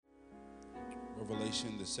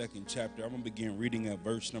Revelation, the second chapter. I'm going to begin reading at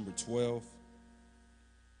verse number 12.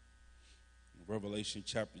 Revelation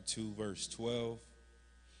chapter 2, verse 12.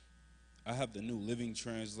 I have the New Living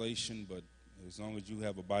Translation, but as long as you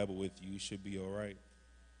have a Bible with you, you should be all right.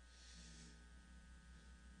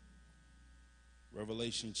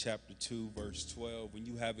 Revelation chapter 2, verse 12. When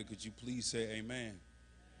you have it, could you please say amen?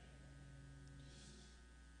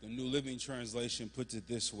 The New Living Translation puts it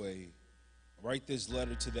this way. Write this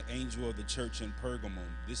letter to the angel of the church in Pergamum.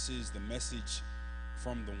 This is the message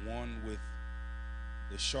from the one with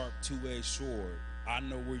the sharp two-edged sword. I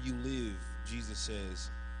know where you live, Jesus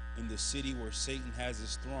says, in the city where Satan has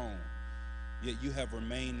his throne. Yet you have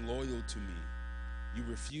remained loyal to me. You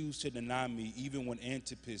refused to deny me even when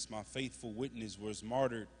Antipas, my faithful witness, was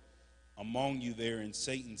martyred among you there in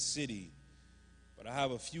Satan's city. But I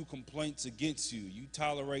have a few complaints against you. You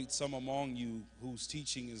tolerate some among you whose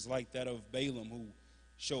teaching is like that of Balaam, who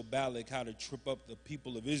showed Balak how to trip up the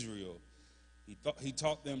people of Israel. He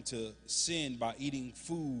taught them to sin by eating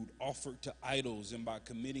food offered to idols and by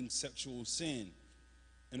committing sexual sin.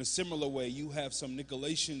 In a similar way, you have some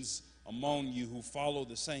Nicolaitans among you who follow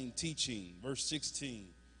the same teaching. Verse 16,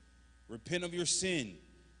 repent of your sin,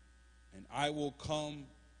 and I will come.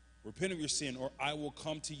 Repent of your sin, or I will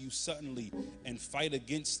come to you suddenly and fight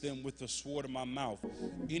against them with the sword of my mouth.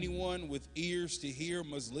 Anyone with ears to hear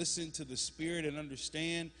must listen to the Spirit and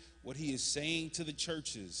understand what he is saying to the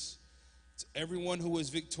churches. To everyone who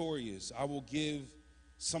is victorious, I will give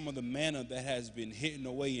some of the manna that has been hidden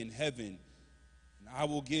away in heaven. And I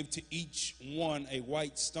will give to each one a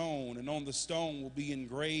white stone, and on the stone will be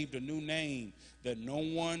engraved a new name that no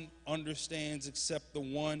one understands except the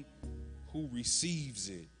one who receives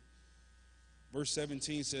it. Verse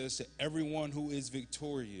 17 says, to everyone who is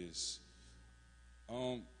victorious.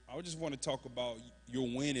 I just want to talk about your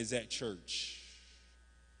win is at church.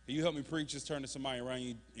 Can you help me preach? Just turn to somebody around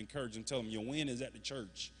you, encourage them, tell them your win is at the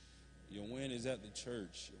church. Your win is at the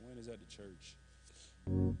church. Your win is at the church.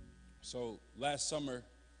 So last summer,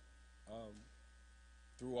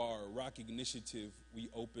 through our Rocky Initiative, we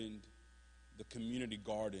opened the community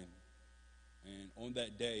garden. And on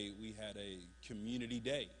that day, we had a community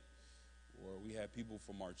day, where we had people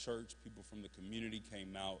from our church, people from the community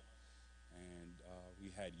came out, and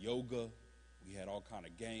we had yoga, we had all kind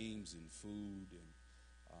of games and food, and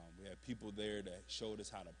we had people there that showed us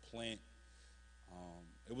how to plant.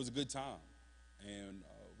 It was a good time, and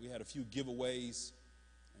we had a few giveaways,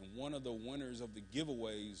 and one of the winners of the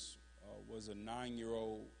giveaways was a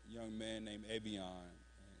 9-year-old young man named Evian.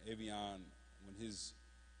 And Evian, when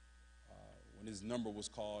his number was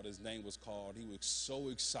called, his name was called, he was so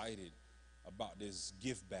excited about this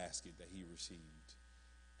gift basket that he received.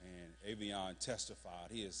 And Evian testified.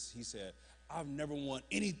 He said, I've never won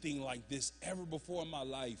anything like this ever before in my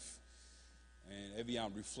life. And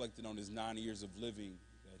Evian reflected on his 9 years of living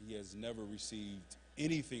that he has never received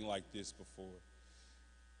anything like this before.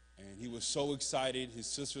 And he was so excited. His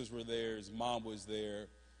sisters were there. His mom was there.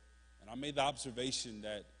 And I made the observation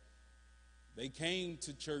that they came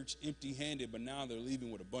to church empty-handed, but now they're leaving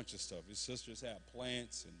with a bunch of stuff. His sisters had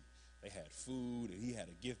plants, and they had food, and he had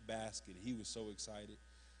a gift basket, and he was so excited.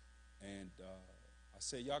 And I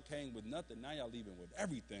said, y'all came with nothing, now y'all leaving with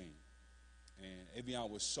everything. And Evian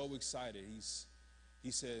was so excited.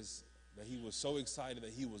 He says that he was so excited that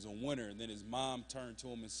he was a winner. And then his mom turned to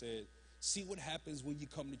him and said, see what happens when you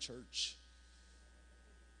come to church.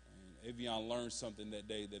 And Evian learned something that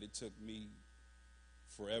day that it took me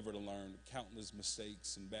forever to learn, countless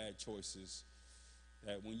mistakes and bad choices.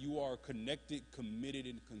 That when you are connected, committed,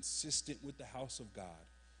 and consistent with the house of God,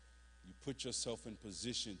 you put yourself in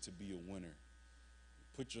position to be a winner. You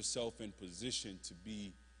put yourself in position to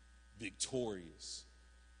be victorious.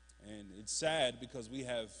 And it's sad because we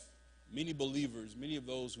have many believers, many of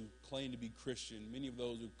those who claim to be Christian, many of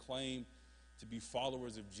those who claim to be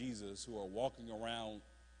followers of Jesus, who are walking around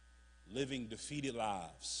living defeated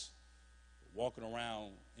lives, walking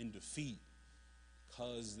around in defeat,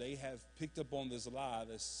 because they have picked up on this lie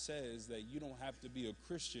that says that you don't have to be a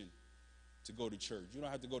Christian to go to church. You don't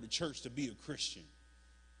have to go to church to be a Christian.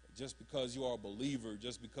 Just because you are a believer,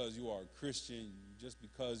 just because you are a Christian, just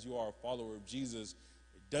because you are a follower of Jesus,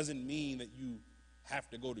 it doesn't mean that you have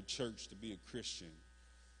to go to church to be a Christian.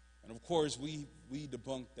 And of course, we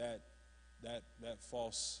debunk that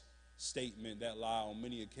false statement, that lie on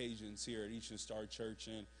many occasions here at Eastern Star Church.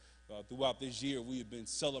 And throughout this year, we have been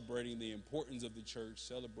celebrating the importance of the church,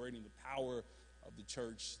 celebrating the power of the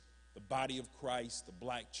church, the body of Christ, the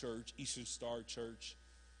Black church, Eastern Star Church,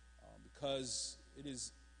 because it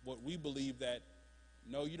is what we believe that,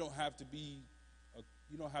 no, you don't have to be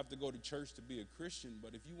you don't have to go to church to be a Christian,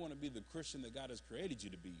 but if you want to be the Christian that God has created you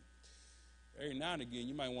to be, every now and again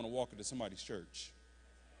you might want to walk into somebody's church.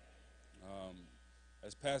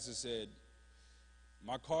 As Pastor said,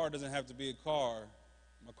 my car doesn't have to be a car.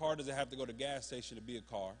 My car doesn't have to go to the gas station to be a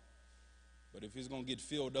car. But if it's going to get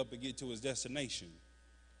filled up and get to its destination,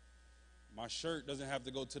 my shirt doesn't have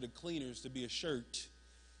to go to the cleaners to be a shirt.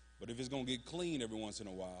 But if it's going to get clean every once in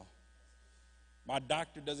a while, my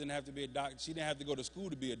doctor doesn't have to be a doctor. She didn't have to go to school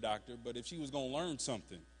to be a doctor, but if she was going to learn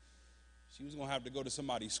something, she was going to have to go to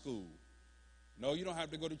somebody's school. No, you don't have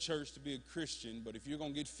to go to church to be a Christian, but if you're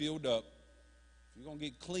going to get filled up, if you're going to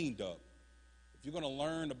get cleaned up, if you're going to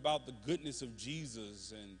learn about the goodness of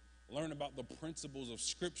Jesus and learn about the principles of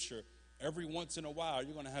Scripture, every once in a while,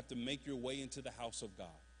 you're going to have to make your way into the house of God.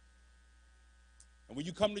 And when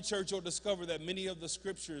you come to church, you'll discover that many of the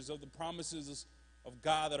scriptures, of the promises of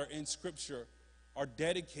God that are in Scripture, are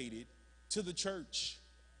dedicated to the church.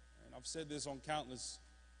 And I've said this on countless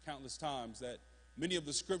times, that many of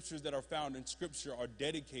the scriptures that are found in Scripture are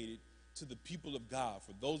dedicated to the people of God,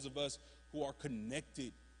 for those of us who are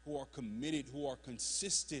connected, who are committed, who are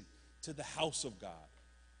consistent to the house of God.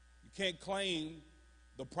 You can't claim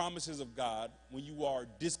the promises of God when you are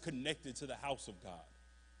disconnected to the house of God.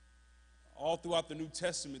 All throughout the New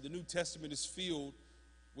Testament is filled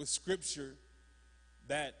with scripture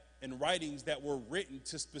that and writings that were written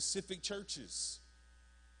to specific churches.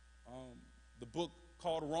 The book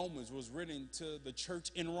called Romans was written to the church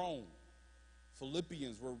in Rome.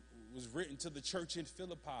 Philippians was written to the church in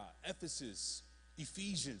Philippi. Ephesus,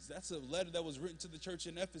 Ephesians, that's a letter that was written to the church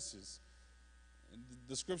in Ephesus. And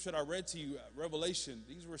the scripture that I read to you, Revelation,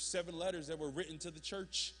 these were 7 letters that were written to the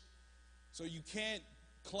church. So you can't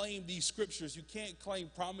claim these scriptures, you can't claim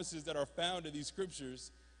promises that are found in these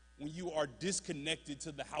scriptures when you are disconnected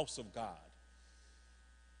to the house of God.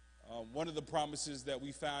 One of the promises that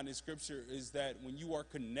we found in Scripture is that when you are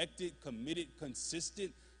connected, committed,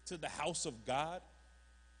 consistent to the house of God,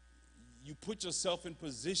 you put yourself in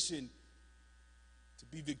position to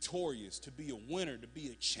be victorious, to be a winner, to be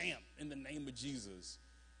a champ in the name of Jesus.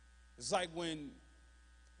 It's like when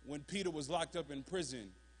Peter was locked up in prison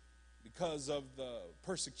because of the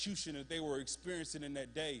persecution that they were experiencing in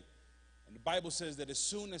that day. And the Bible says that as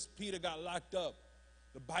soon as Peter got locked up,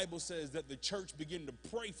 the Bible says that the church began to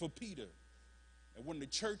pray for Peter. And when the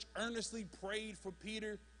church earnestly prayed for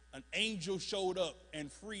Peter, an angel showed up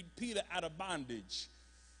and freed Peter out of bondage.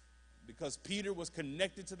 Because Peter was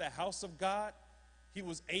connected to the house of God, he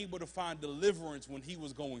was able to find deliverance when he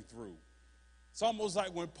was going through. It's almost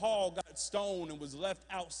like when Paul got stoned and was left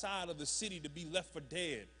outside of the city to be left for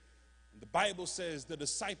dead. The Bible says the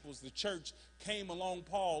disciples, the church, came along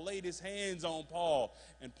Paul, laid his hands on Paul,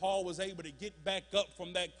 and Paul was able to get back up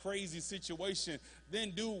from that crazy situation.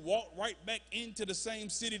 Then dude walked right back into the same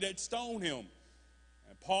city that stoned him.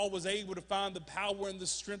 And Paul was able to find the power and the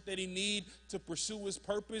strength that he needed to pursue his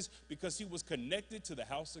purpose because he was connected to the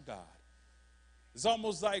house of God. It's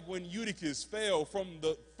almost like when Eutychus fell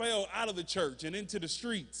out of the church and into the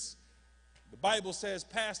streets. The Bible says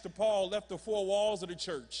Pastor Paul left the 4 walls of the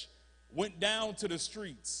church, went down to the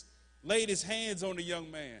streets, laid his hands on the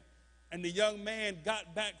young man, and the young man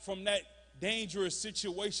got back from that dangerous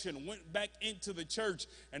situation, went back into the church,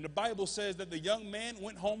 and the Bible says that the young man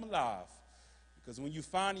went home alive. Because when you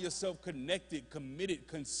find yourself connected, committed,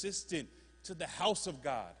 consistent to the house of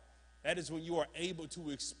God, that is when you are able to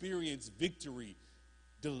experience victory,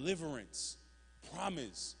 deliverance,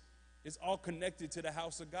 promise. It's all connected to the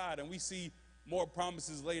house of God, and we see more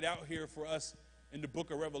promises laid out here for us in the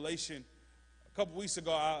book of Revelation. A couple weeks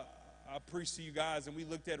ago, I preached to you guys, and we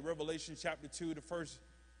looked at Revelation chapter 2, the first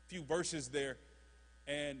few verses there.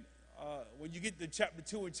 And when you get to chapter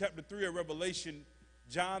 2 and chapter 3 of Revelation,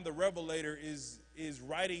 John the Revelator is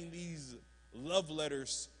writing these love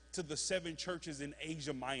letters to the 7 churches in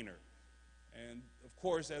Asia Minor. And of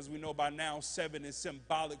course, as we know by now, 7 is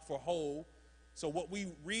symbolic for whole. So what we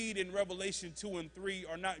read in Revelation 2 and 3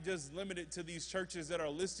 are not just limited to these churches that are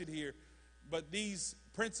listed here, but these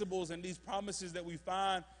principles and these promises that we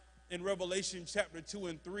find in Revelation chapter 2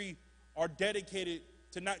 and 3 are dedicated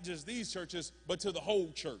to not just these churches, but to the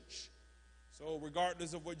whole church. So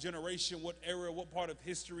regardless of what generation, what era, what part of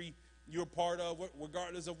history you're part of,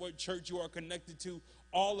 regardless of what church you are connected to,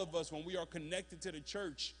 all of us, when we are connected to the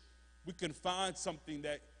church, we can find something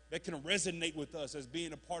that can resonate with us as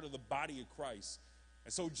being a part of the body of Christ.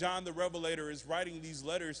 And so John the Revelator is writing these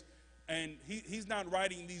letters. And he's not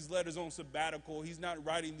writing these letters on sabbatical. He's not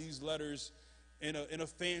writing these letters in a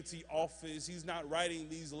fancy office. He's not writing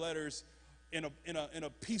these letters in a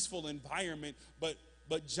peaceful environment.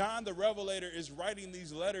 But John the Revelator is writing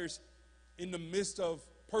these letters in the midst of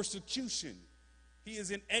persecution. He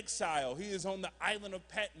is in exile. He is on the island of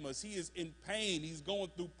Patmos. He is in pain. He's going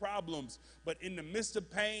through problems. But in the midst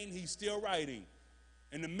of pain, he's still writing.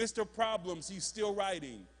 In the midst of problems, he's still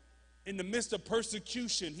writing. In the midst of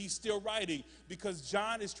persecution, he's still writing, because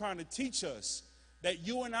John is trying to teach us that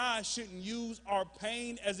you and I shouldn't use our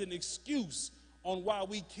pain as an excuse on why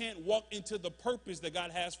we can't walk into the purpose that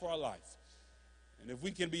God has for our life. And if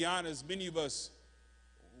we can be honest, many of us,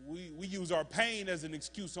 we use our pain as an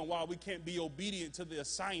excuse on why we can't be obedient to the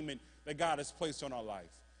assignment that God has placed on our life.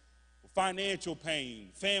 Financial pain,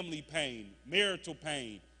 family pain, marital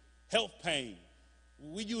pain, health pain.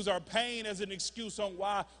 We use our pain as an excuse on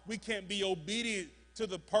why we can't be obedient to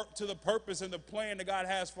the purpose and the plan that God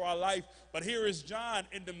has for our life. But here is John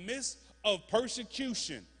in the midst of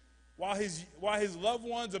persecution, while his loved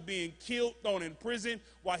ones are being killed, thrown in prison,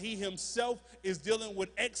 while he himself is dealing with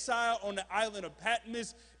exile on the island of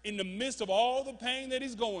Patmos. In the midst of all the pain that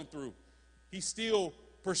he's going through, he still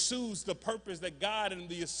pursues the purpose that God and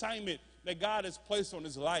the assignment that God has placed on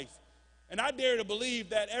his life. And I dare to believe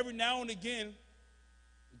that every now and again,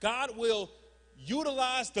 God will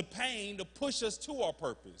utilize the pain to push us to our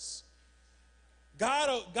purpose.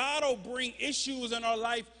 God will bring issues in our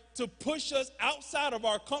life to push us outside of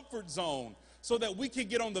our comfort zone so that we can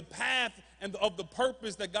get on the path of the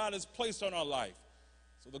purpose that God has placed on our life.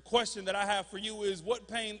 So the question that I have for you is, what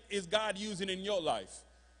pain is God using in your life?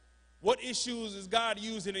 What issues is God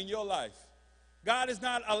using in your life? God is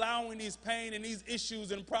not allowing these pain and these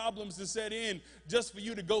issues and problems to set in just for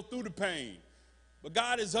you to go through the pain. But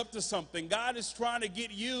God is up to something. God is trying to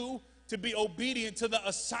get you to be obedient to the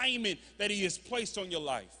assignment that he has placed on your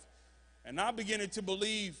life. And I'm beginning to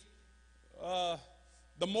believe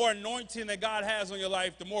the more anointing that God has on your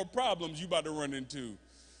life, the more problems you're about to run into.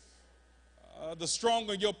 The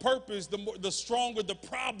stronger your purpose, the stronger the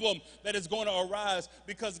problem that is going to arise,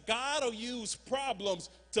 because God will use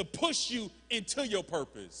problems to push you into your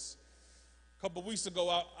purpose. A couple of weeks ago,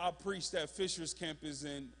 I preached at Fisher's Campus,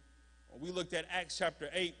 and we looked at Acts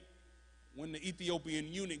chapter 8 when the Ethiopian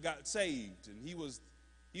eunuch got saved. And he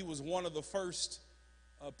was one of the first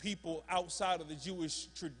people outside of the Jewish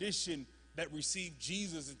tradition that received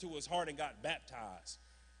Jesus into his heart and got baptized.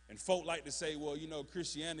 And folk like to say, well, you know,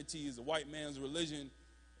 Christianity is a white man's religion,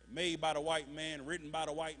 made by the white man, written by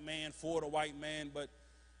the white man, for the white man. But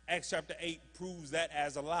Acts chapter 8 proves that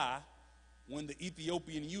as a lie. When the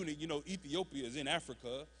Ethiopian eunuch, you know, Ethiopia is in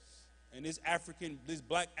Africa, and this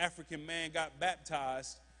black African man got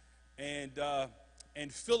baptized, and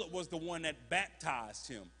Philip was the one that baptized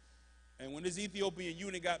him. And when this Ethiopian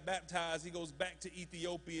eunuch got baptized, he goes back to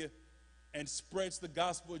Ethiopia and spreads the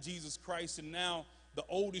gospel of Jesus Christ. And now the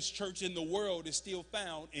oldest church in the world is still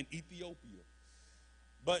found in Ethiopia.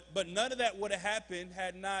 But none of that would have happened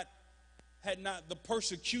had not the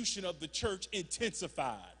persecution of the church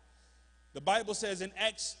intensified. The Bible says in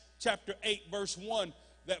Acts chapter 8, verse 1,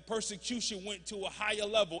 that persecution went to a higher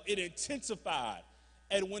level. It intensified.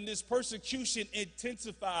 And when this persecution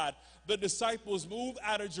intensified, the disciples moved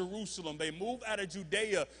out of Jerusalem. They moved out of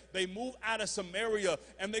Judea. They moved out of Samaria,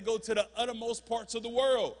 and they go to the uttermost parts of the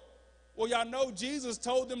world. Well, y'all know Jesus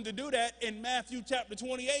told them to do that in Matthew chapter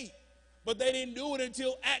 28, but they didn't do it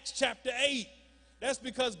until Acts chapter 8. That's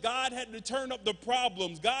because God had to turn up the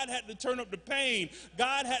problems. God had to turn up the pain.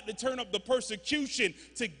 God had to turn up the persecution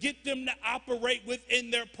to get them to operate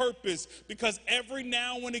within their purpose. Because every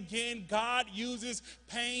now and again, God uses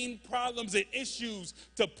pain, problems, and issues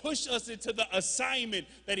to push us into the assignment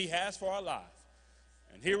that he has for our life.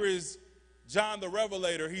 And here is John the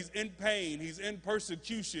Revelator. He's in pain. He's in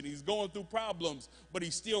persecution. He's going through problems, but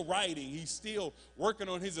he's still writing. He's still working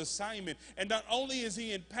on his assignment. And not only is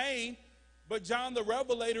he in pain, but John the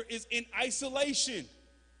Revelator is in isolation.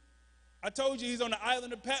 I told you he's on the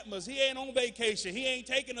island of Patmos. He ain't on vacation. He ain't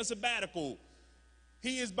taking a sabbatical.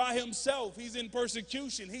 He is by himself. He's in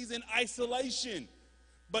persecution. He's in isolation.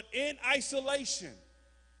 But in isolation,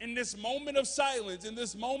 in this moment of silence, in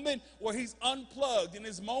this moment where he's unplugged, in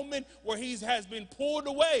this moment where he has been pulled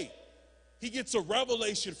away, he gets a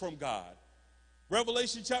revelation from God.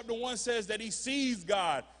 Revelation chapter 1 says that he sees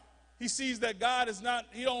God. He sees that God is not,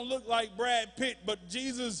 he don't look like Brad Pitt, but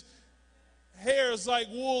Jesus' hair is like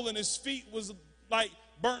wool and his feet was like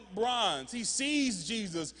burnt bronze. He sees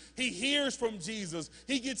Jesus. He hears from Jesus.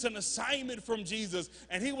 He gets an assignment from Jesus.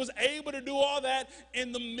 And he was able to do all that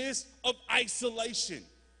in the midst of isolation,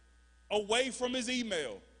 away from his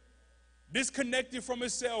email, disconnected from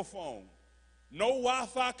his cell phone, no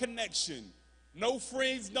Wi-Fi connection, no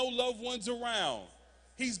friends, no loved ones around.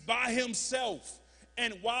 He's by himself.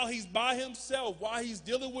 And while he's by himself, while he's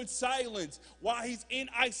dealing with silence, while he's in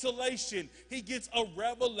isolation, he gets a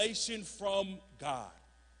revelation from God.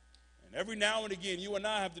 And every now and again, you and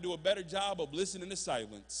I have to do a better job of listening to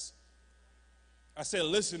silence. I said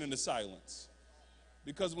listening to silence.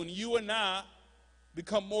 Because when you and I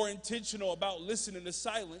become more intentional about listening to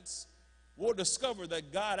silence, we'll discover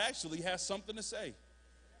that God actually has something to say.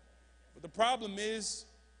 But the problem is,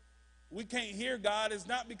 we can't hear God. It's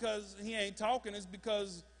not because he ain't talking. It's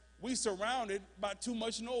because we surrounded by too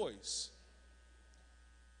much noise.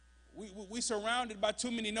 We surrounded by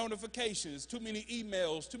too many notifications, too many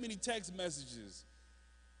emails, too many text messages,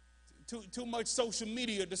 too much social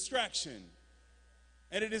media distraction.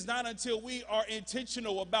 And it is not until we are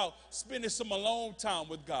intentional about spending some alone time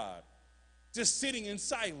with God, just sitting in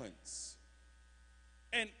silence.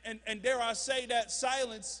 And dare I say that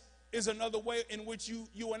silence is another way in which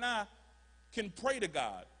you and I can pray to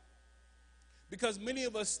God. Because many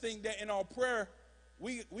of us think that in our prayer,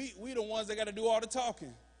 we the ones that got to do all the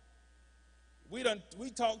talking. We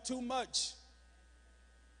talk too much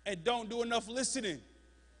and don't do enough listening.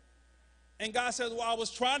 And God says, well, I was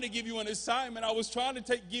trying to give you an assignment. I was trying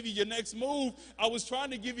to give you your next move. I was trying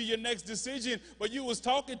to give you your next decision, but you was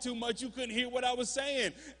talking too much. You couldn't hear what I was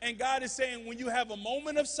saying. And God is saying, when you have a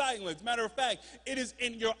moment of silence, matter of fact, it is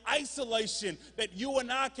in your isolation that you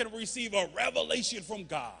and I can receive a revelation from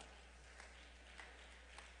God.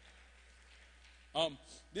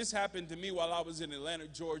 This happened to me while I was in Atlanta,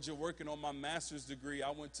 Georgia, working on my master's degree.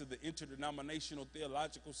 I went to the Interdenominational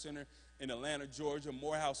Theological Center in Atlanta, Georgia,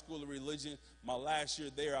 Morehouse School of Religion. My last year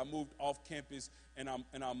there, I moved off campus, and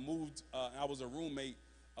I moved. I was a roommate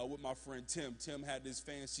with my friend Tim. Tim had this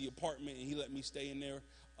fancy apartment, and he let me stay in there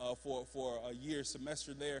for a year,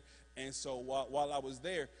 semester there. And so while I was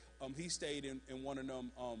there, he stayed in one of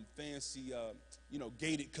them fancy,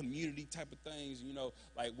 gated community type of things.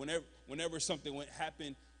 Like whenever something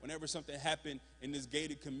happened in this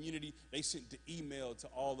gated community, they sent the email to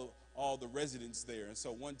all the residents there. And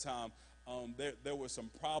so one time, there were some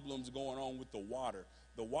problems going on with the water.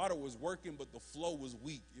 The water was working, but the flow was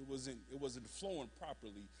weak. It wasn't flowing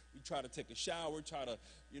properly. We tried to take a shower, try to,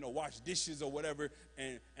 wash dishes or whatever,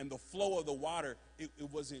 and the flow of the water, it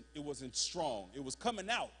wasn't strong. It was coming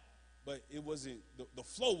out, but it wasn't, the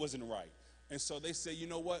flow wasn't right. And so they said, you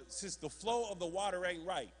know what, since the flow of the water ain't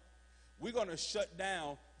right, we're going to shut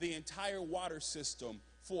down the entire water system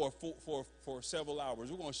for several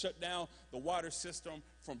hours. We're going to shut down the water system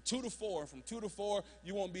from 2 to 4. From 2 to 4,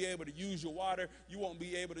 you won't be able to use your water. You won't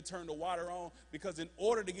be able to turn the water on, because in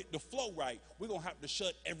order to get the flow right, we're going to have to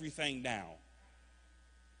shut everything down.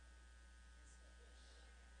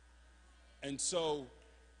 And so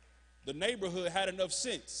the neighborhood had enough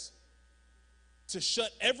sense to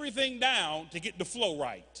shut everything down to get the flow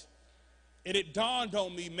right. And it dawned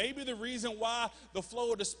on me, maybe the reason why the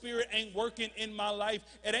flow of the Spirit ain't working in my life,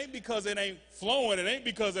 it ain't because it ain't flowing, it ain't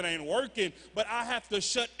because it ain't working, but I have to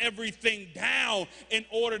shut everything down in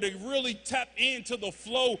order to really tap into the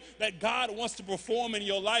flow that God wants to perform in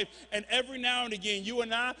your life. And every now and again, you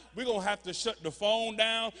and I, we're going to have to shut the phone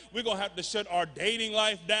down. We're going to have to shut our dating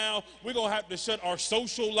life down. We're going to have to shut our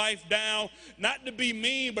social life down. Not to be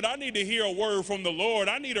mean, but I need to hear a word from the Lord.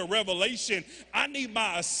 I need a revelation. I need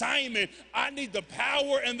my assignment. I need the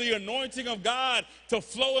power and the anointing of God to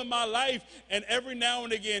flow in my life. And every now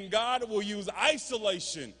and again, God will use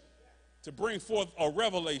isolation to bring forth a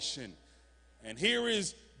revelation. And here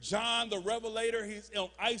is John the Revelator. He's in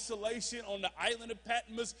isolation on the island of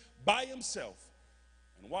Patmos by himself.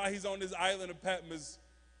 And while he's on this island of Patmos,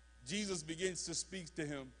 Jesus begins to speak to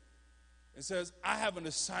him and says, I have an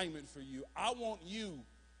assignment for you. I want you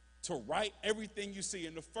to write everything you see.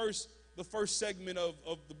 And the first segment of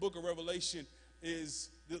the book of Revelation is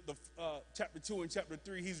the chapter 2 and chapter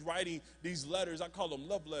 3. He's writing these letters. I call them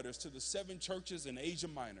love letters to the 7 churches in Asia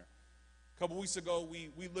Minor. A couple weeks ago,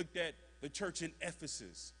 we looked at the church in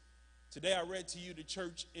Ephesus. Today, I read to you the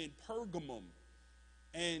church in Pergamum.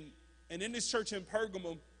 And in this church in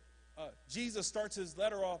Pergamum, Jesus starts his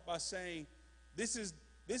letter off by saying, this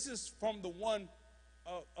is from the one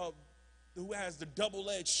who has the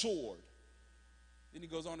double-edged sword. Then he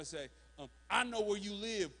goes on to say, I know where you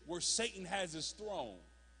live, where Satan has his throne.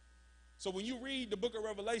 So when you read the book of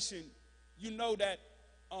Revelation, you know that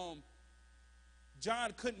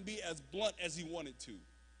John couldn't be as blunt as he wanted to.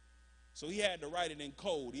 So he had to write it in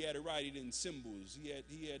code. He had to write it in symbols. He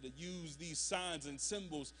had to use these signs and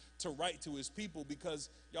symbols to write to his people because,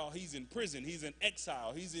 y'all, he's in prison. He's in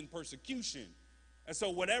exile. He's in persecution. And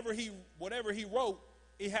so whatever he wrote,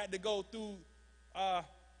 it had to go through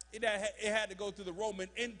it had to go through the Roman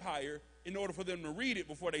Empire in order for them to read it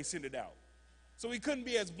before they sent it out. So he couldn't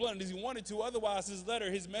be as blunt as he wanted to. Otherwise,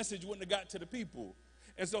 his message wouldn't have got to the people.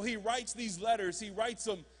 And so he writes these letters. He writes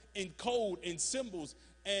them in code and symbols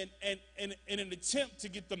and in an attempt to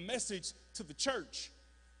get the message to the church.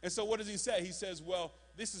 And so what does he say? He says, well,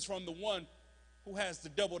 this is from the one who has the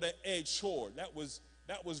double-edged sword. That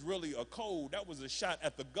was really a code. That was a shot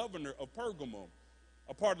at the governor of Pergamum,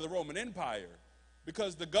 a part of the Roman Empire.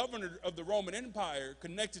 Because the governor of the Roman Empire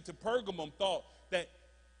connected to Pergamum thought that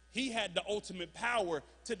he had the ultimate power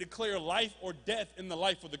to declare life or death in the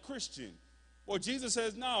life of the Christian. Well, Jesus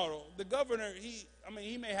says, no, the governor,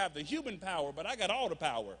 he may have the human power, but I got all the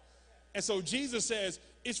power. And so Jesus says,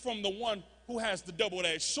 it's from the one who has the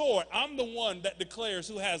double-edged sword. I'm the one that declares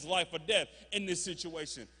who has life or death in this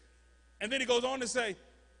situation. And then he goes on to say,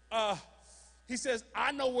 he says,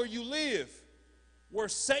 I know where you live, where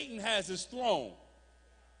Satan has his throne.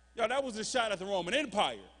 Y'all, that was a shot at the Roman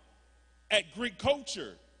Empire, at Greek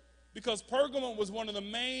culture, because Pergamum was one of the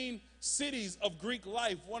main cities of Greek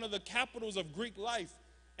life, one of the capitals of Greek life.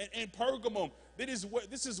 And in Pergamum,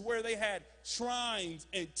 this is where they had shrines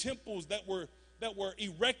and temples that were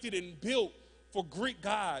erected and built for Greek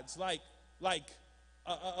gods, like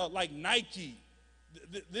Nike.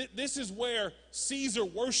 This is where Caesar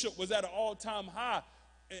worship was at an all-time high.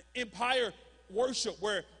 Empire worship,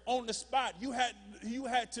 where on the spot you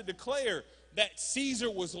had to declare that Caesar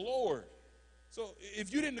was Lord. So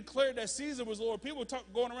if you didn't declare that Caesar was Lord, people were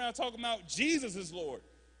going around talking about Jesus is Lord.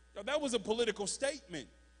 Now, that was a political statement.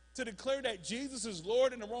 To declare that Jesus is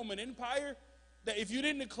Lord in the Roman Empire, that if you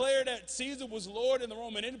didn't declare that Caesar was Lord in the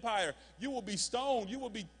Roman Empire, you will be stoned, you will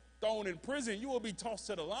be thrown in prison, you will be tossed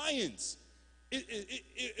to the lions.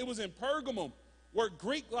 It was in Pergamum, where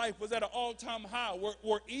Greek life was at an all-time high,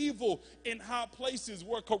 where evil in high places,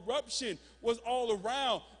 where corruption was all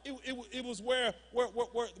around. It was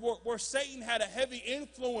where Satan had a heavy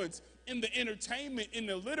influence in the entertainment, in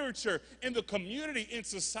the literature, in the community, in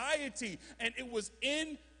society. And it was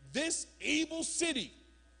in this evil city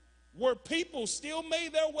where people still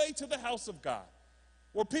made their way to the house of God,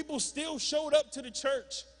 where people still showed up to the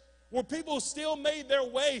church, where people still made their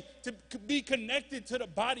way to be connected to the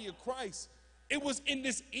body of Christ. It was in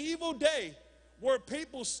this evil day where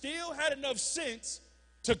people still had enough sense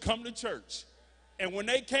to come to church. And when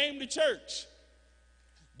they came to church,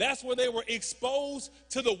 that's where they were exposed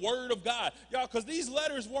to the word of God. Y'all, because these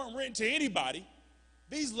letters weren't written to anybody.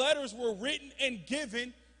 These letters were written and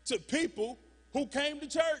given to people who came to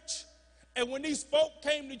church. And when these folk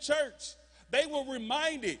came to church, they were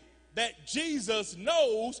reminded that Jesus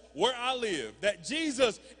knows where I live, that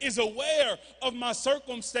Jesus is aware of my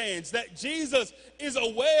circumstance, that Jesus is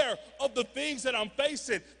aware of the things that I'm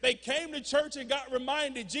facing. They came to church and got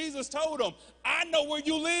reminded. Jesus told them, I know where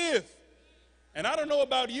you live. And I don't know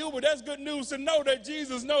about you, but that's good news to know that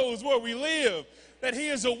Jesus knows where we live, that he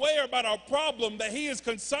is aware about our problem, that he is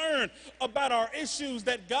concerned about our issues,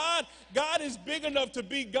 that God is big enough to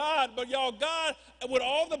be God. But y'all, God, with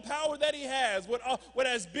all the power that he has, with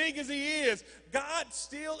as big as he is, God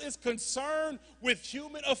still is concerned with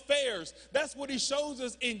human affairs. That's what he shows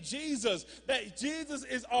us in Jesus, that Jesus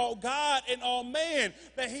is all God and all man,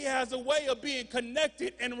 that he has a way of being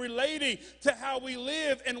connected and relating to how we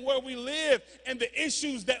live and where we live and the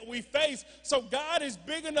issues that we face. So God is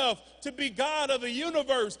big enough to be God of the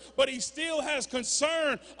universe, but he still has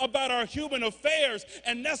concern about our human affairs.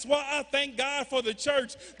 And that's why I thank God for the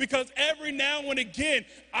church, because every now and again,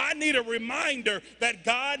 I need a reminder that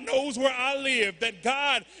God knows where I live, that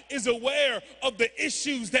God is aware of the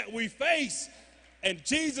issues that we face. And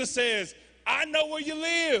Jesus says, I know where you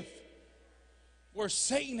live, where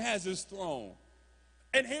Satan has his throne.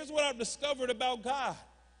 And here's what I've discovered about God.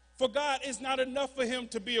 For God, it's not enough for him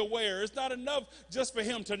to be aware. It's not enough just for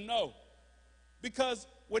him to know. Because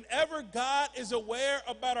whenever God is aware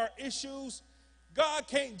about our issues, God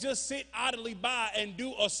can't just sit idly by and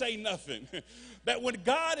do or say nothing. That when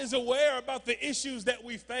God is aware about the issues that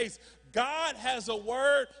we face, God has a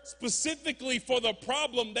word specifically for the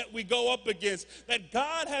problem that we go up against, that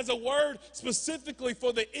God has a word specifically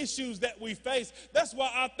for the issues that we face. That's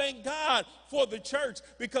why I thank God for the church,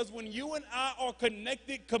 because when you and I are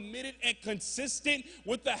connected, committed, and consistent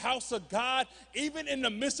with the house of God, even in the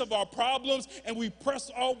midst of our problems, and we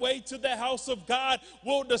press our way to the house of God,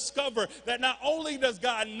 we'll discover that not only does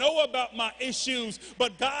God know about my issues,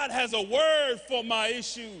 but God has a word for my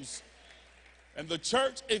issues. And the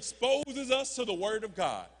church exposes us to the word of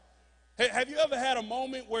God. Hey, have you ever had a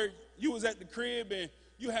moment where you was at the crib and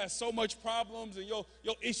you had so much problems and your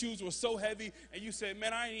issues were so heavy, and you said,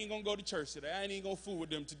 man, I ain't even going to go to church today. I ain't even going to fool with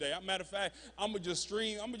them today. Matter of fact, I'm going to just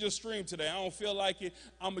stream today. I don't feel like it.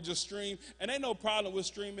 I'm going to just stream. And ain't no problem with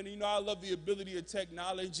streaming. You know, I love the ability of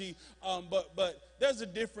technology, but there's a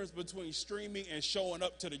difference between streaming and showing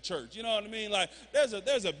up to the church. You know what I mean? Like,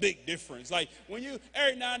 there's a big difference. Like, when you,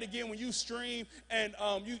 every now and again, when you stream and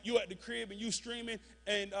you at the crib and you streaming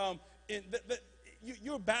and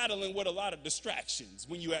you're battling with a lot of distractions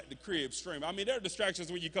when you at the crib streaming. I mean, there are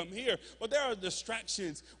distractions when you come here, but there are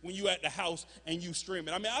distractions when you at the house and you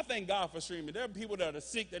streaming. I mean, I thank God for streaming. There are people that are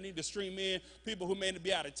sick that need to stream in, people who may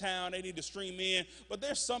be out of town, they need to stream in. But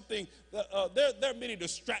there's something, there are many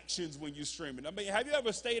distractions when you streaming. I mean, have you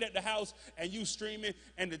ever stayed at the house and you streaming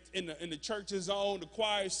and in the church is on, the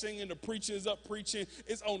choir is singing, the preacher is up preaching,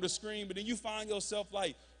 it's on the screen, but then you find yourself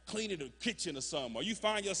like cleaning the kitchen or something, or you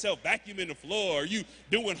find yourself vacuuming the floor, or you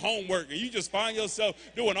doing homework, and you just find yourself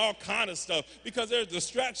doing all kind of stuff because there's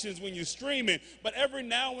distractions when you're streaming. But every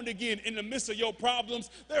now and again, in the midst of your problems,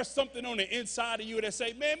 there's something on the inside of you that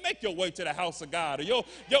say, man, make your way to the house of God. Or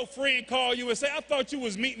your friend call you and say, I thought you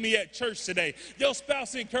was meeting me at church today. Your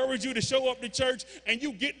spouse encourage you to show up to church, and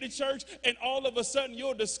you get to church, and all of a sudden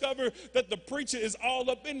you'll discover that the preacher is all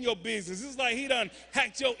up in your business. It's like he done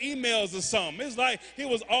hacked your emails or something. It's like he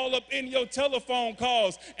was all up in your telephone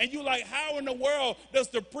calls, and you like, how in the world does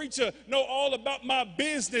the preacher know all about my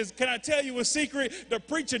business? Can I tell you a secret? The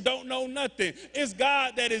preacher don't know nothing. It's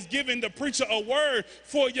God that is giving the preacher a word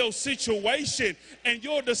for your situation, and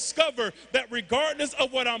you'll discover that regardless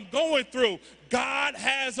of what I'm going through, God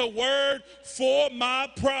has a word for my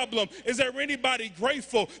problem. Is there anybody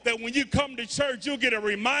grateful that when you come to church, you'll get a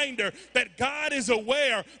reminder that God is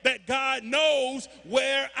aware, that God knows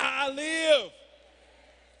where I live?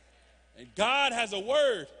 And God has a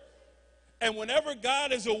word. And whenever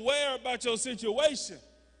God is aware about your situation,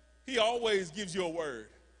 he always gives you a word.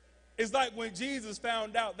 It's like when Jesus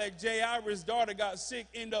found out that Jairus' daughter got sick,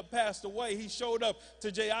 ended up passed away. He showed up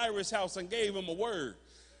to Jairus' house and gave him a word.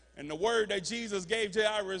 And the word that Jesus gave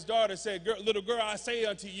Jairus' daughter said, little girl, I say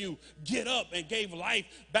unto you, get up, and gave life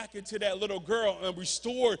back into that little girl and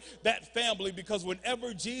restored that family. Because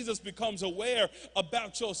whenever Jesus becomes aware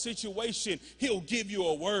about your situation, he'll give you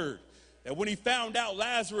a word. And when he found out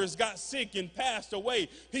Lazarus got sick and passed away,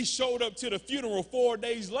 he showed up to the funeral 4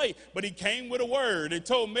 days late, but he came with a word and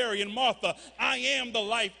told Mary and Martha, I am the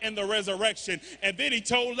life and the resurrection. And then he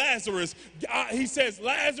told Lazarus, he says,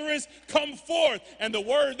 Lazarus, come forth. And the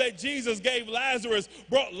word that Jesus gave Lazarus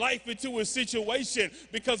brought life into his situation,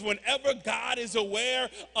 because whenever God is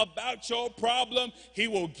aware about your problem, he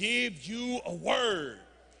will give you a word.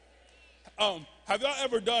 Have y'all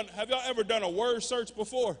ever done a word search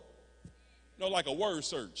before? No, like a word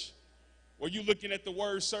search, where you're looking at the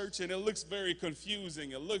word search and it looks very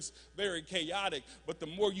confusing, it looks very chaotic, but the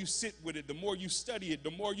more you sit with it, the more you study it, the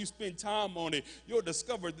more you spend time on it, you'll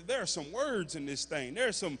discover that there are some words in this thing.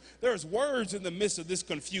 There's words in the midst of this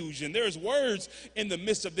confusion. There's words in the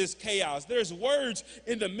midst of this chaos. There's words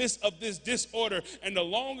in the midst of this disorder. And the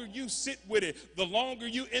longer you sit with it, the longer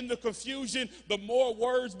you in the confusion, the more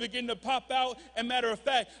words begin to pop out. And matter of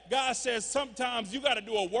fact, God says sometimes you got to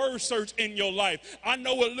do a word search in your life. I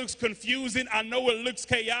know it looks confusing. I know it looks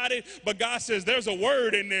chaotic, but God says there's a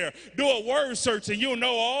word in there. Do a word search and you'll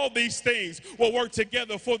know all these things will work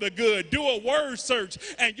together for the good. Do a word search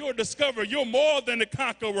and you'll discover you're more than a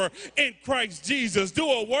conqueror in Christ Jesus. Do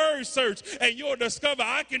a word search and you'll discover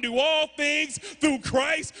I can do all things through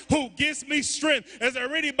Christ who gives me strength. Is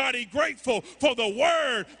there anybody grateful for the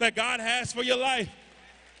word that God has for your life?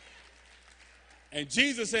 And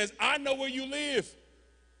Jesus says, I know where you live,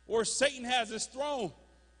 where Satan has his throne.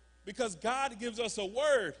 Because God gives us a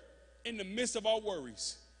word in the midst of our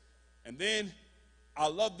worries. And then I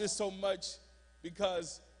love this so much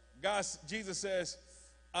because Jesus says,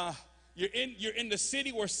 you're in the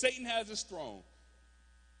city where Satan has his throne.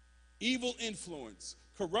 Evil influence,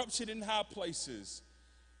 corruption in high places.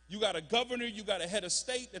 You got a governor, you got a head of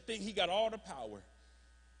state that think he got all the power.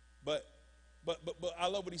 But I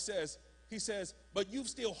love what he says. He says, but you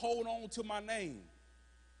still hold on to my name.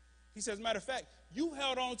 He says, matter of fact, you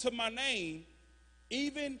held on to my name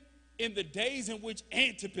even in the days in which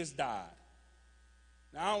Antipas died.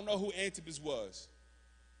 Now, I don't know who Antipas was.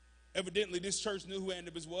 Evidently, this church knew who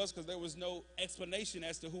Antipas was because there was no explanation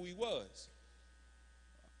as to who he was.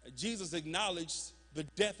 Jesus acknowledged the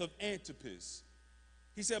death of Antipas.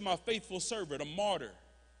 He said, my faithful servant, a martyr.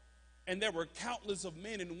 And there were countless of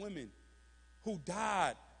men and women who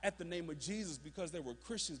died at the name of Jesus because they were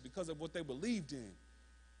Christians, because of what they believed in.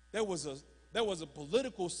 There was a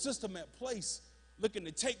political system at place looking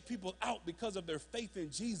to take people out because of their faith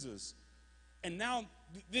in Jesus. And now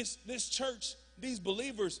this church, these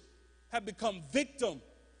believers have become victim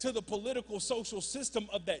to the political social system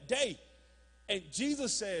of that day. And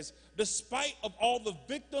Jesus says, despite of all the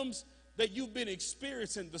victims that you've been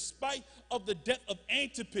experiencing, despite of the death of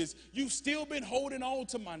Antipas, you've still been holding on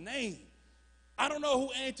to my name. I don't know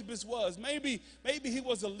who Antipas was. Maybe he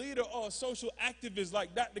was a leader or a social activist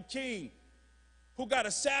like Dr. King, who got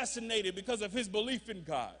assassinated because of his belief in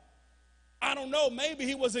God. I don't know, maybe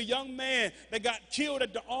he was a young man that got killed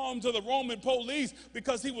at the arms of the Roman police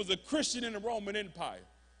because he was a Christian in the Roman Empire.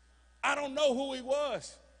 I don't know who he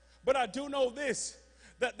was, but I do know this,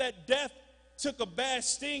 that death took a bad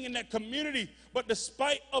sting in that community, but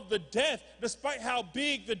despite of the death, despite how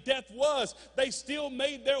big the death was, they still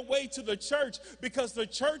made their way to the church, because the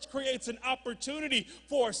church creates an opportunity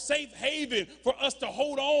for a safe haven for us to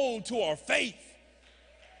hold on to our faith.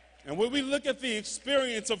 And when we look at the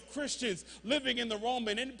experience of Christians living in the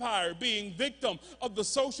Roman Empire, being victim of the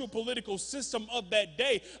social political system of that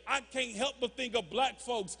day, I can't help but think of black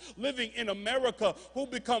folks living in America who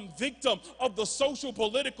become victim of the social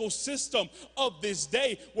political system of this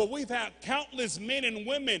day, where we've had countless men and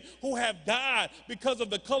women who have died because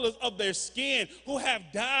of the colors of their skin, who have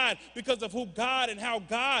died because of who God and how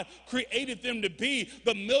God created them to be,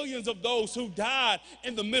 the millions of those who died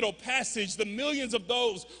in the Middle Passage, the millions of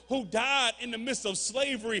those who died in the midst of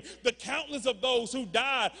slavery, the countless of those who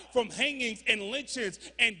died from hangings and lynchings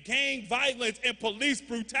and gang violence and police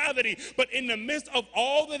brutality. But in the midst of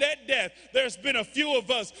all of that death, there's been a few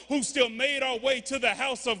of us who still made our way to the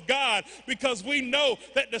house of God, because we know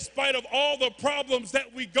that despite of all the problems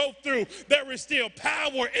that we go through, there is still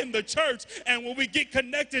power in the church. And when we get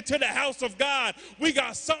connected to the house of God, we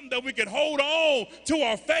got something that we can hold on to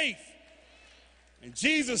our faith. And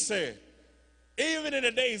Jesus said, even in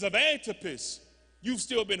the days of Antipas, you've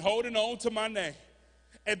still been holding on to my name.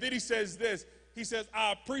 And then he says this. He says,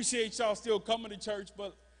 I appreciate y'all still coming to church,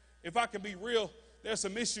 but if I can be real, there's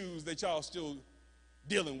some issues that y'all still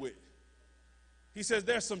dealing with. He says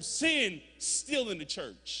there's some sin still in the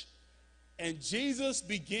church. And Jesus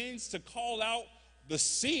begins to call out the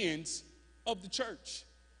sins of the church.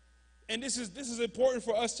 And this is important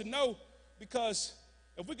for us to know, because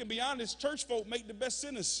if we can be honest, church folk make the best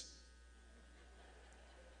sinners.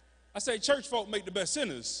 I say church folk make the best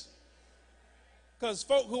sinners, because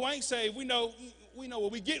folk who ain't saved, we know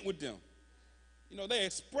what we get with them. You know, they're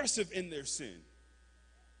expressive in their sin.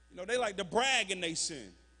 You know, they like to brag in their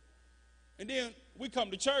sin. And then we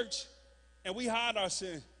come to church and we hide our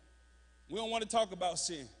sin. We don't want to talk about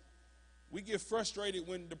sin. We get frustrated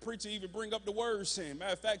when the preacher even bring up the word sin.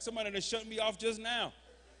 Matter of fact, somebody that shut me off just now.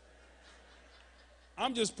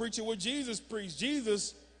 I'm just preaching what Jesus preached.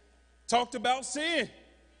 Jesus talked about sin.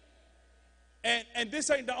 And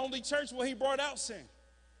this ain't the only church where he brought out sin.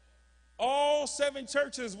 All 7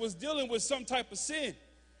 churches was dealing with some type of sin.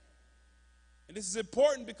 And this is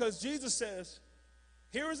important because Jesus says,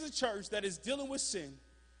 here is a church that is dealing with sin,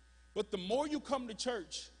 but the more you come to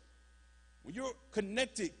church, when you're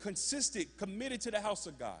connected, consistent, committed to the house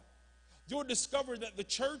of God, you'll discover that the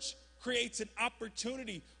church creates an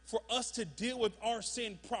opportunity for us to deal with our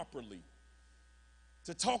sin properly,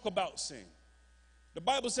 to talk about sin. The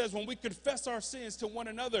Bible says when we confess our sins to one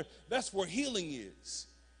another, that's where healing is.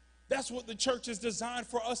 That's what the church is designed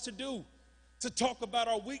for us to do, to talk about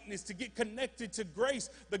our weakness, to get connected to grace,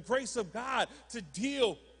 the grace of God, to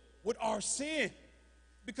deal with our sin.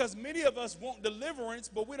 Because many of us want deliverance,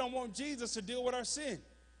 but we don't want Jesus to deal with our sin.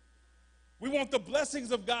 We want the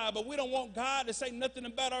blessings of God, but we don't want God to say nothing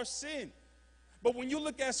about our sin. But when you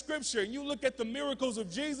look at Scripture and you look at the miracles of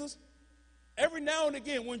Jesus, every now and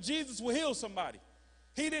again when Jesus will heal somebody,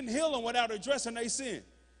 he didn't heal them without addressing their sin.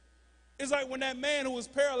 It's like when that man who was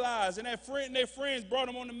paralyzed and their friends brought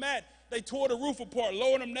him on the mat, they tore the roof apart,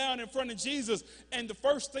 lowered him down in front of Jesus. And the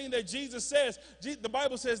first thing that Jesus says, the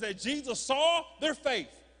Bible says that Jesus saw their faith.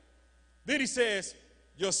 Then he says,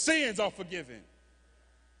 your sins are forgiven.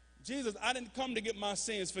 Jesus, I didn't come to get my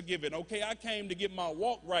sins forgiven, okay? I came to get my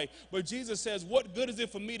walk right. But Jesus says, what good is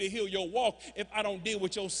it for me to heal your walk if I don't deal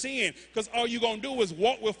with your sin? Because all you're going to do is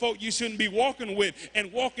walk with folk you shouldn't be walking with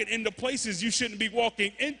and walking into places you shouldn't be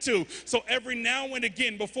walking into. So every now and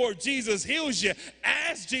again, before Jesus heals you,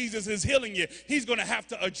 as Jesus is healing you, he's going to have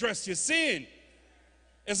to address your sin.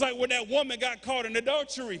 It's like when that woman got caught in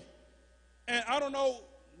adultery. And I don't know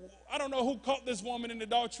who caught this woman in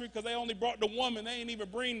adultery, because they only brought the woman. They ain't even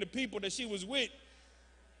bring the people that she was with.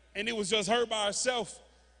 And it was just her by herself.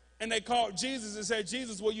 And they called Jesus and said,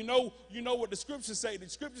 Jesus, well, you know what the scriptures say. The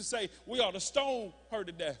scriptures say we ought to stone her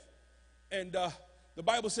to death. And the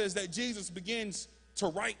Bible says that Jesus begins to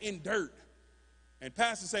write in dirt. And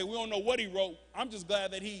pastors say, we don't know what he wrote. I'm just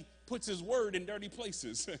glad that he puts his word in dirty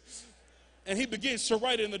places. And he begins to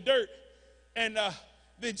write in the dirt. And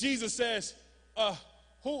then Jesus says,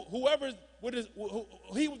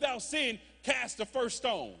 he without sin cast the first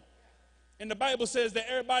stone. And the Bible says that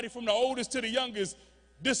everybody from the oldest to the youngest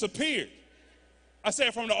disappeared. I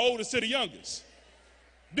said from the oldest to the youngest.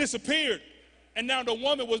 Disappeared. And now the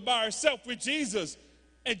woman was by herself with Jesus.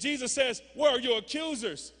 And Jesus says, where are your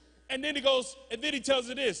accusers? And then he goes, and then he tells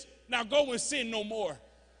her this, now go and sin no more.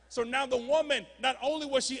 So now the woman, not only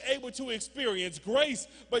was she able to experience grace,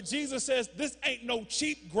 but Jesus says this ain't no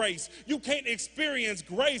cheap grace. You can't experience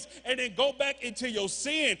grace and then go back into your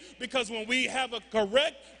sin, because when we have a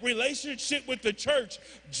correct relationship with the church,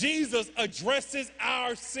 Jesus addresses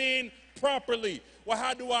our sin properly. Well,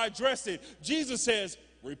 how do I address it? Jesus says,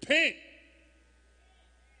 repent.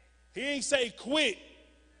 He ain't say quit.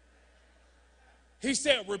 He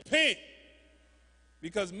said repent,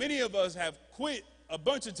 because many of us have quit a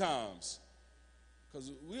bunch of times,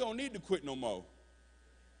 because we don't need to quit no more.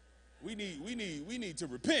 We need to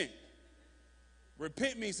repent.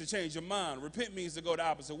 Repent means to change your mind. Repent means to go the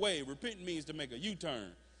opposite way. Repent means to make a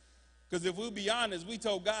U-turn. Because if we'll be honest, we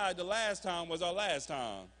told God the last time was our last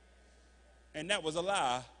time, and that was a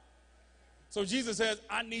lie. So Jesus says,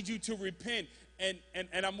 I need you to repent. And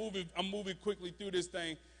I'm moving quickly through this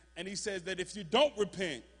thing. And he says that if you don't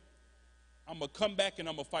repent, I'm going to come back and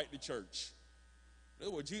I'm going to fight the church.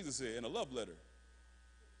 That's what Jesus said in a love letter.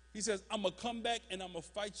 He says, I'm going to come back and I'm going to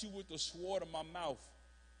fight you with the sword of my mouth.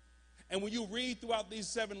 And when you read throughout these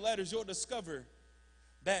 7 letters, you'll discover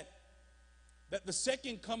that the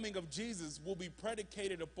second coming of Jesus will be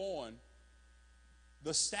predicated upon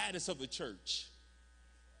the status of the church.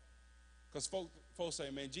 Because folks say,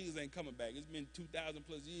 man, Jesus ain't coming back. It's been 2,000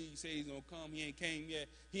 plus years. You say he's going to come. He ain't came yet.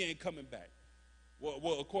 He ain't coming back.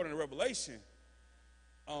 Well, according to Revelation,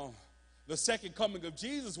 the second coming of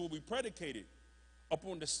Jesus will be predicated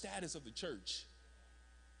upon the status of the church.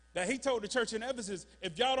 That he told the church in Ephesus,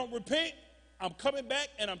 if y'all don't repent, I'm coming back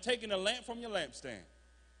and I'm taking the lamp from your lampstand.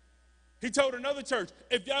 He told another church,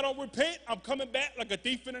 if y'all don't repent, I'm coming back like a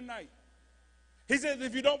thief in the night. He says,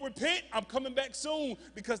 if you don't repent, I'm coming back soon,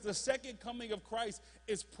 because the second coming of Christ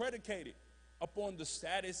is predicated upon the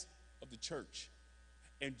status of the church.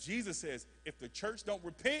 And Jesus says, if the church don't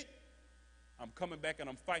repent, I'm coming back and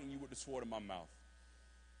I'm fighting you with the sword in my mouth.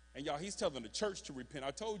 And y'all, he's telling the church to repent.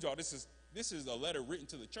 I told y'all this is a letter written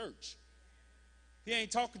to the church. He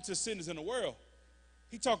ain't talking to sinners in the world.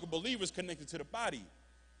 He talking believers connected to the body,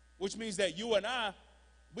 which means that you and I,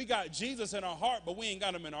 we got Jesus in our heart, but we ain't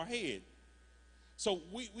got him in our head. So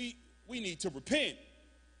we need to repent.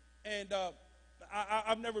 And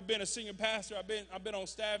I've never been a senior pastor. I've been on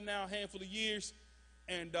staff now a handful of years,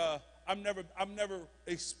 and I've never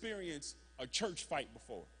experienced a church fight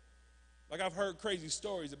before. Like, I've heard crazy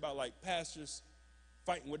stories about like pastors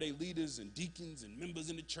fighting with their leaders and deacons and members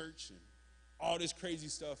in the church and all this crazy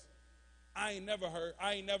stuff. I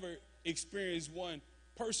ain't never experienced one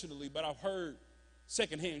personally, but I've heard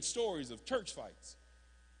secondhand stories of church fights.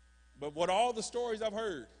 But what all the stories I've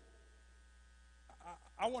heard,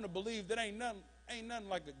 I want to believe that ain't nothing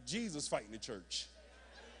like a Jesus fighting the church.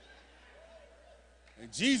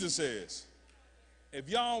 And Jesus says, if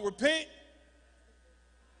y'all don't repent,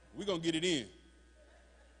 we're going to get it in.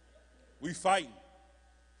 We fighting.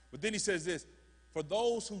 But then he says this, for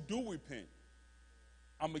those who do repent,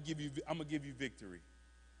 I'm going to give you victory.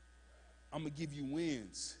 I'm going to give you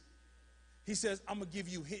wins. He says, I'm going to give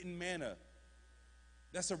you hidden manna.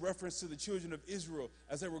 That's a reference to the children of Israel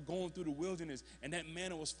as they were going through the wilderness, and that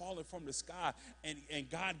manna was falling from the sky, and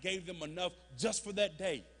God gave them enough just for that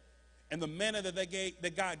day. And the manna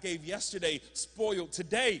that God gave yesterday spoiled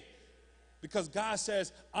today, because God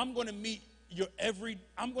says, I'm going to meet your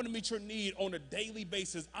need on a daily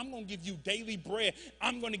basis. I'm going to give you daily bread.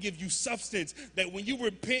 I'm going to give you substance that when you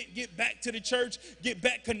repent, get back to the church, get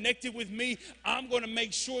back connected with me, I'm going to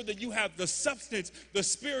make sure that you have the substance, the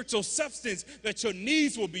spiritual substance, that your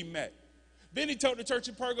needs will be met. Then he told the church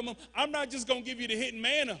in Pergamum, I'm not just going to give you the hidden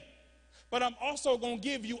manna, but I'm also going to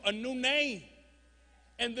give you a new name.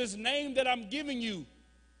 And this name that I'm giving you,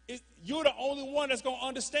 you're the only one that's going to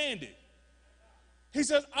understand it. He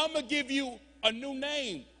says, I'm going to give you a new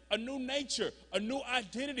name, a new nature, a new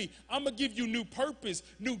identity. I'm going to give you new purpose,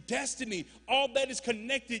 new destiny. All that is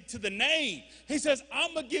connected to the name. He says,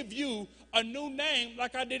 I'm going to give you a new name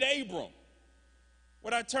like I did Abram.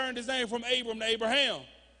 When I turned his name from Abram to Abraham.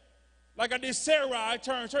 Like I did Sarah, I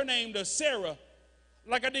turned her name to Sarah.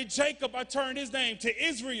 Like I did Jacob, I turned his name to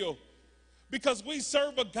Israel. because we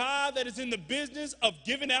serve a God that is in the business of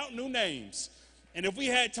giving out new names. And if we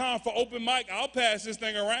had time for open mic, I'll pass this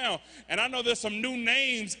thing around. And I know there's some new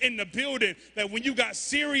names in the building that when you got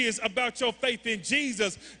serious about your faith in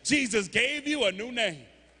Jesus, Jesus gave you a new name.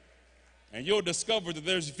 And you'll discover that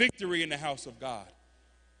there's victory in the house of God,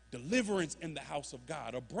 deliverance in the house of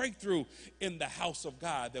God, a breakthrough in the house of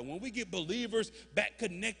God. That when we get believers back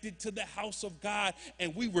connected to the house of God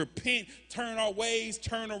and we repent, turn our ways,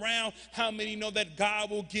 turn around, how many know that God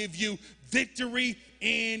will give you victory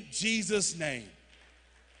in Jesus' name?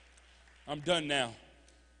 I'm done now.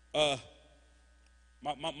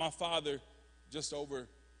 My father, just over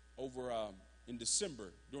in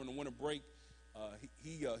December during the winter break,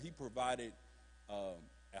 he provided a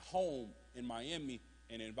home in Miami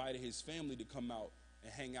and invited his family to come out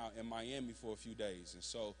and hang out in Miami for a few days. And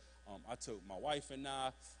so I took my wife and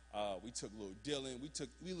we took little Dylan.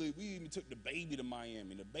 We even took the baby to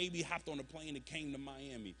Miami. The baby hopped on a plane and came to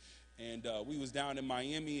Miami. And we was down in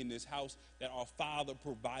Miami in this house that our Father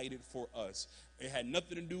provided for us. It had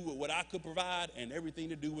nothing to do with what I could provide and everything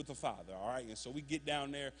to do with the Father, all right? And so we get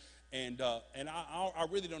down there, and I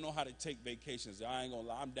really don't know how to take vacations. I ain't going to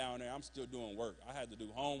lie. I'm down there. I'm still doing work. I had to do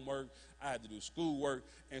homework. I had to do schoolwork.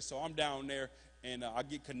 And so I'm down there, and I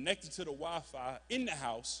get connected to the Wi-Fi in the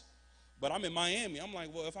house. But I'm in Miami. I'm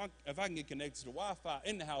like, well, if I can get connected to the Wi-Fi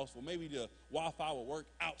in the house, well, maybe the Wi-Fi will work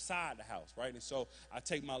outside the house, right? And so I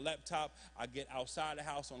take my laptop, I get outside the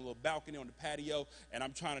house on a little balcony on the patio, and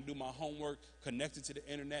I'm trying to do my homework connected to the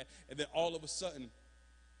internet. And then all of a sudden,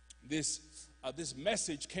 this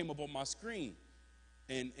message came up on my screen,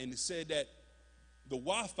 and it said that the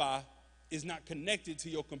Wi-Fi is not connected to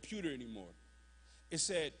your computer anymore. It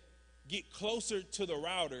said, get closer to the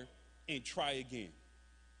router and try again.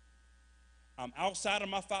 I'm outside of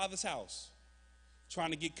my Father's house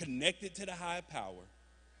trying to get connected to the higher power,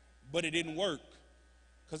 but it didn't work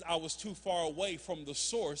because I was too far away from the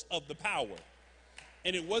source of the power.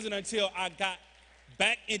 And it wasn't until I got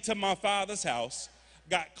back into my Father's house,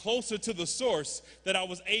 got closer to the source, that I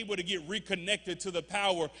was able to get reconnected to the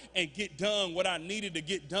power and get done what I needed to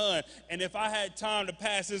get done. And if I had time to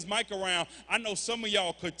pass this mic around, I know some of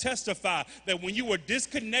y'all could testify that when you were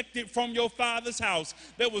disconnected from your Father's house,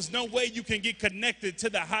 there was no way you can get connected to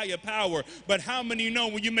the higher power. But how many know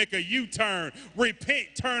when you make a U-turn, repent,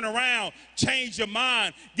 turn around, change your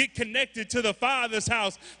mind, get connected to the Father's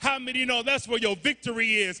house, how many know that's where your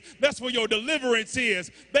victory is, that's where your deliverance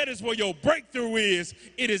is, that is where your breakthrough is?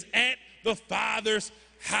 It is at the Father's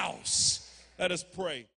house. Let us pray.